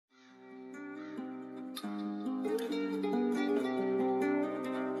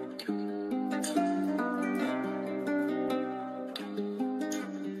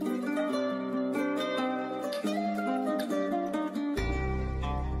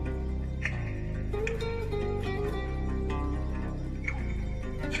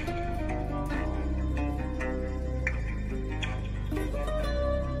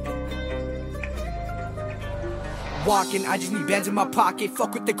Walking, I just need bands in my pocket.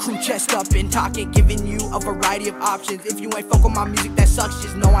 Fuck with the crew, chest up and talking, giving you a variety of options. If you ain't fuck with my music, that sucks,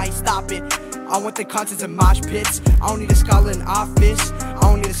 just know I ain't stopping. I want the concerts and mosh pits. I don't need a scholar in office. I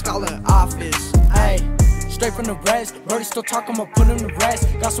don't need a scholar in office. Hey, straight from the rest. Brody still talking, I'ma put him to rest.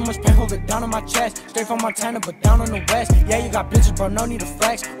 Got so much pain, hold it down on my chest. Straight from Montana, but down on the west. Yeah, you got bitches, bro, no need to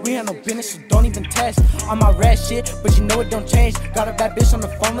flex. We ain't no business, so don't even test. On my red shit, but you know it don't change. Got a bad bitch on the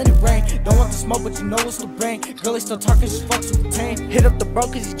phone, let it rain. Don't want the smoke, but you know it's the brain. Girl, he still talking, she fucks with the team. Hit up the bro,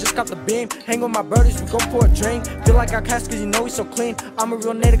 cause he just got the beam. Hang with my birdies, we go for a drink. Feel like I cast, cause you know we so clean. I'm a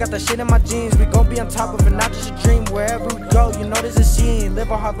real nigga, got that shit in my jeans. We gon' be on top of it, not just a dream. Wherever we go, you know there's a scene.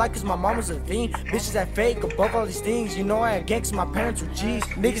 Live a hard life, cause my mom was a fiend. Bitches that fake, above all these things. You know I had gangs, my parents were G's.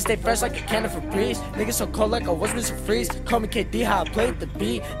 Niggas stay fresh like a can of Febreze. Niggas so cold like I was Mr. Freeze. Call me KD, how I played the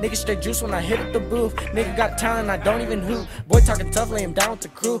beat. Niggas straight juice when I hit up the booth. Nigga got talent, I don't even hoop. Boy talking tough, lay him down with the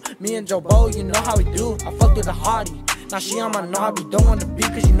crew. Me and Jobo, you know how we do. I fucked with a hottie. Now she on my knob, you don't want to be,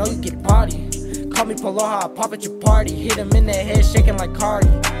 cause you know you get party. Call me Paloha, I pop at your party. Hit him in the head, shaking like Cardi.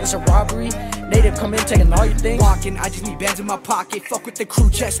 It's a robbery. Native come in, taking all your things. Walking, I just need bands in my pocket. Fuck with the crew,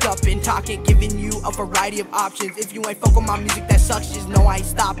 chest up and talking, giving you a variety of options. If you ain't fuck with my music, that sucks, just know I ain't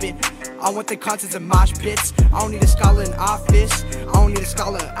stopping. I want the concerts and mosh pits. I don't need a scholar in office. I don't need a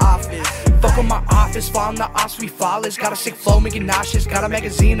scholar in office. Fuck with my office, fall on the ops, we flawless. Got a sick flow, making nauseous. Got a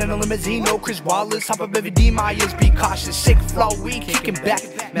magazine and a limousine, no Chris Wallace. Hop up every D, my ears be cautious. Sick flow, we kicking back.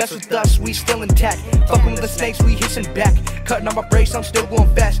 Mess with us, we still intact. Fucking with the snakes, we hissing back. Cutting on my brakes, I'm still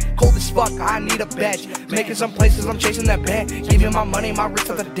going fast. Cold as fuck, I need a badge. Making some places, I'm chasing that band. Give me my money, my wrist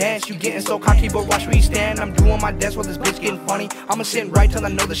at the dance. You getting so cocky, but watch where you stand. I'm doing my dance while this bitch getting funny. I'ma sit right till I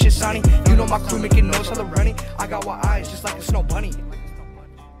know the shit's sunny. You know my crew making noise till they're running. I got wild eyes just like a snow bunny.